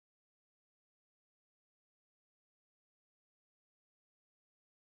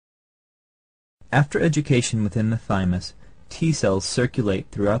After education within the thymus, T cells circulate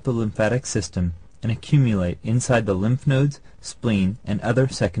throughout the lymphatic system and accumulate inside the lymph nodes, spleen, and other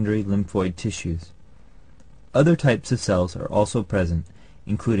secondary lymphoid tissues. Other types of cells are also present,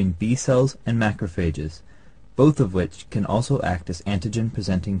 including B cells and macrophages, both of which can also act as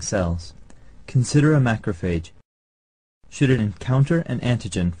antigen-presenting cells. Consider a macrophage. Should it encounter an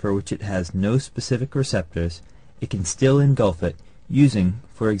antigen for which it has no specific receptors, it can still engulf it using,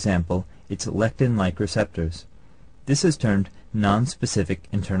 for example, its lectin-like receptors. This is termed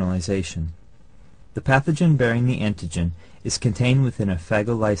non-specific internalization. The pathogen bearing the antigen is contained within a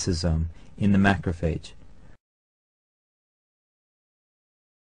phagolysosome in the macrophage.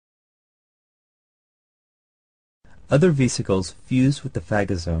 Other vesicles fuse with the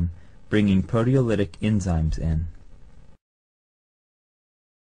phagosome, bringing proteolytic enzymes in.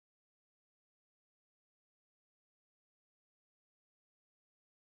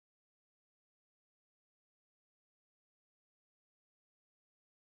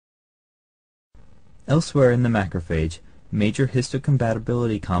 Elsewhere in the macrophage, major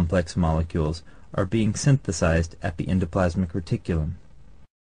histocompatibility complex molecules are being synthesized at the endoplasmic reticulum.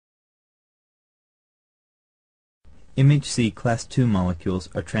 MHC class II molecules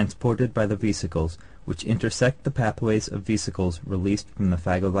are transported by the vesicles, which intersect the pathways of vesicles released from the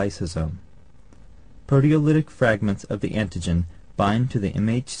phagolysosome. Proteolytic fragments of the antigen bind to the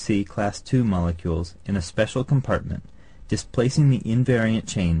MHC class II molecules in a special compartment, displacing the invariant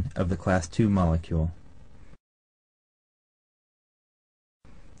chain of the class II molecule.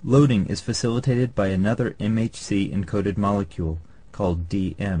 Loading is facilitated by another MHC-encoded molecule, called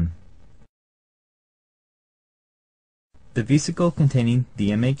DM. The vesicle containing the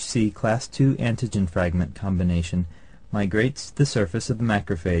MHC class II antigen fragment combination migrates to the surface of the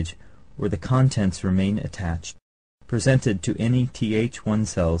macrophage, where the contents remain attached, presented to any Th1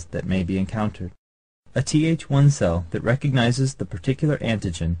 cells that may be encountered. A Th1 cell that recognizes the particular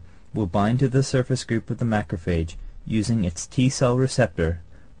antigen will bind to the surface group of the macrophage using its T cell receptor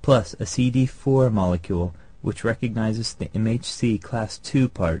plus a CD4 molecule which recognizes the MHC class II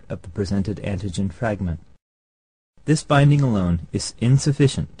part of the presented antigen fragment. This binding alone is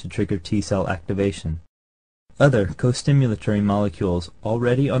insufficient to trigger T cell activation. Other co-stimulatory molecules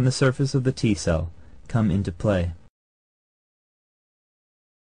already on the surface of the T cell come into play.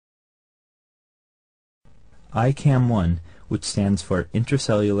 ICAM1, which stands for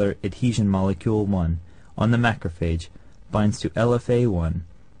intracellular adhesion molecule 1, on the macrophage, binds to LFA1,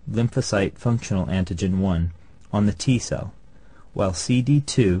 lymphocyte functional antigen 1, on the T cell, while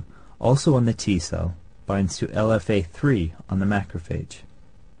CD2, also on the T cell, binds to LFA3 on the macrophage.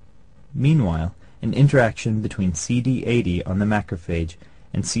 Meanwhile, an interaction between CD80 on the macrophage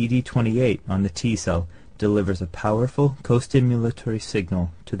and CD28 on the T cell delivers a powerful co-stimulatory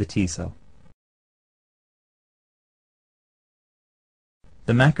signal to the T cell.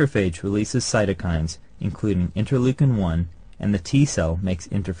 The macrophage releases cytokines, including interleukin-1, and the T cell makes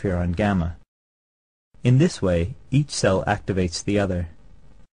interferon gamma. In this way, each cell activates the other.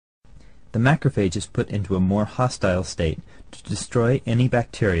 The macrophage is put into a more hostile state to destroy any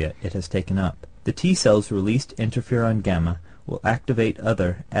bacteria it has taken up. The T cells released interferon gamma will activate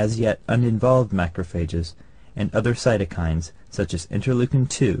other, as yet uninvolved macrophages, and other cytokines, such as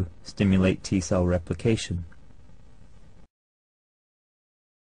interleukin-2, stimulate T cell replication.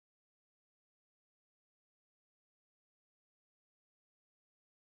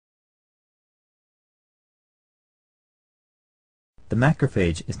 The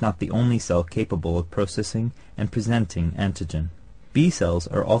macrophage is not the only cell capable of processing and presenting antigen. B cells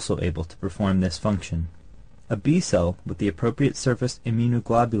are also able to perform this function. A B cell with the appropriate surface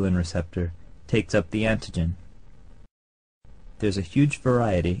immunoglobulin receptor takes up the antigen. There's a huge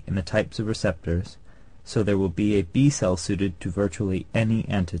variety in the types of receptors, so there will be a B cell suited to virtually any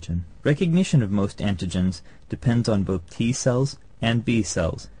antigen. Recognition of most antigens depends on both T cells and B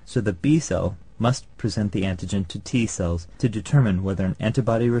cells, so the B cell must present the antigen to T cells to determine whether an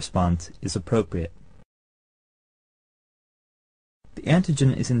antibody response is appropriate. The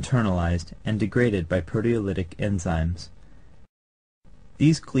antigen is internalized and degraded by proteolytic enzymes.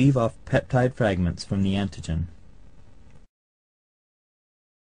 These cleave off peptide fragments from the antigen.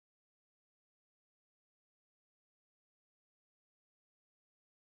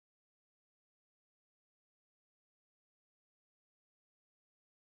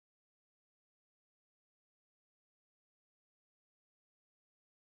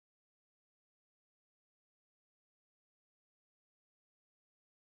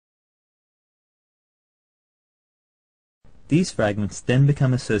 These fragments then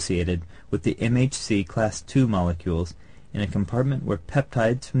become associated with the MHC class II molecules in a compartment where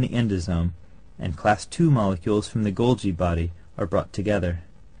peptides from the endosome and class II molecules from the Golgi body are brought together.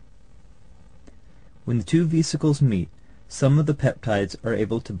 When the two vesicles meet, some of the peptides are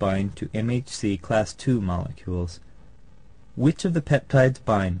able to bind to MHC class II molecules. Which of the peptides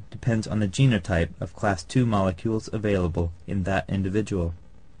bind depends on the genotype of class II molecules available in that individual.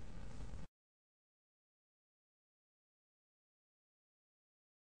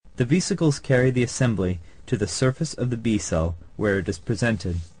 The vesicles carry the assembly to the surface of the B cell where it is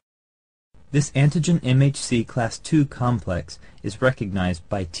presented. This antigen MHC class II complex is recognized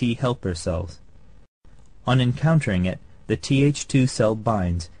by T helper cells. On encountering it, the Th2 cell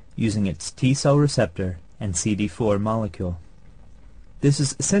binds using its T cell receptor and CD4 molecule. This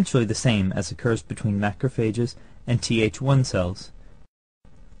is essentially the same as occurs between macrophages and Th1 cells.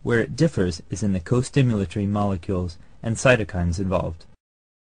 Where it differs is in the co-stimulatory molecules and cytokines involved.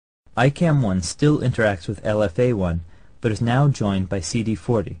 ICAM1 still interacts with LFA1, but is now joined by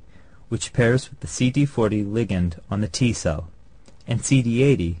CD40, which pairs with the CD40 ligand on the T cell, and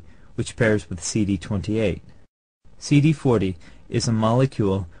CD80, which pairs with CD28. CD40 is a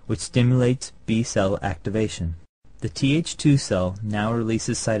molecule which stimulates B cell activation. The Th2 cell now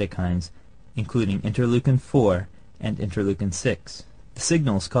releases cytokines, including interleukin-4 and interleukin-6. The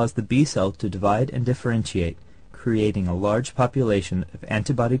signals cause the B cell to divide and differentiate, creating a large population of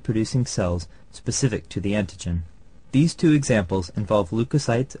antibody-producing cells specific to the antigen. These two examples involve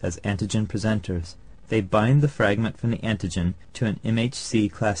leukocytes as antigen presenters. They bind the fragment from the antigen to an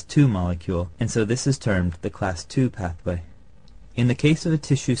MHC class II molecule, and so this is termed the class II pathway. In the case of a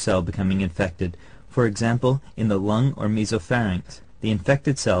tissue cell becoming infected, for example in the lung or mesopharynx, the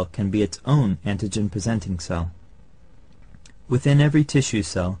infected cell can be its own antigen-presenting cell. Within every tissue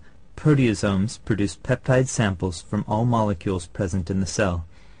cell, proteasomes produce peptide samples from all molecules present in the cell,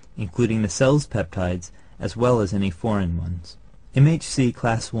 including the cell's peptides as well as any foreign ones. MHC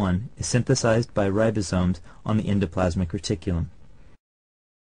class I is synthesized by ribosomes on the endoplasmic reticulum.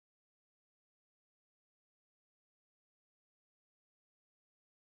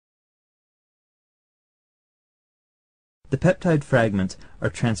 The peptide fragments are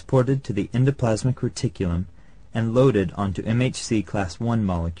transported to the endoplasmic reticulum and loaded onto MHC class I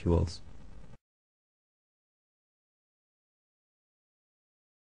molecules.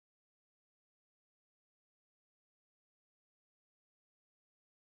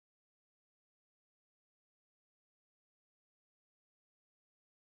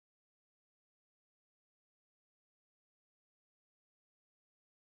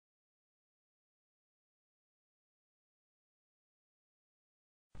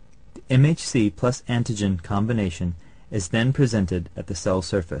 The MHC plus antigen combination is then presented at the cell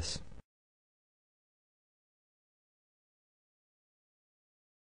surface.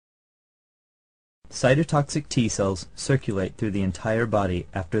 Cytotoxic T cells circulate through the entire body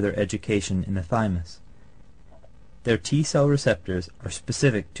after their education in the thymus. Their T cell receptors are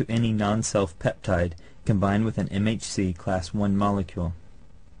specific to any non-self peptide combined with an MHC class I molecule.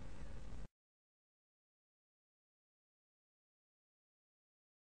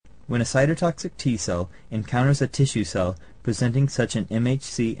 When a cytotoxic T cell encounters a tissue cell presenting such an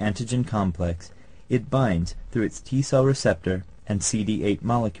MHC antigen complex, it binds through its T cell receptor and CD8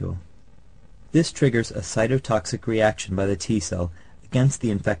 molecule. This triggers a cytotoxic reaction by the T cell against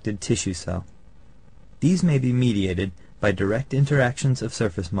the infected tissue cell. These may be mediated by direct interactions of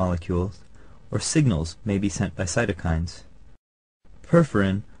surface molecules, or signals may be sent by cytokines.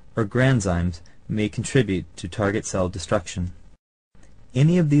 Perforin or granzymes may contribute to target cell destruction.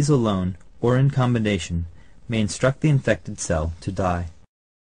 Any of these alone, or in combination, may instruct the infected cell to die.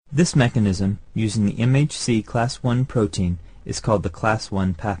 This mechanism, using the MHC class I protein, is called the class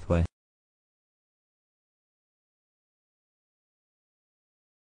I pathway.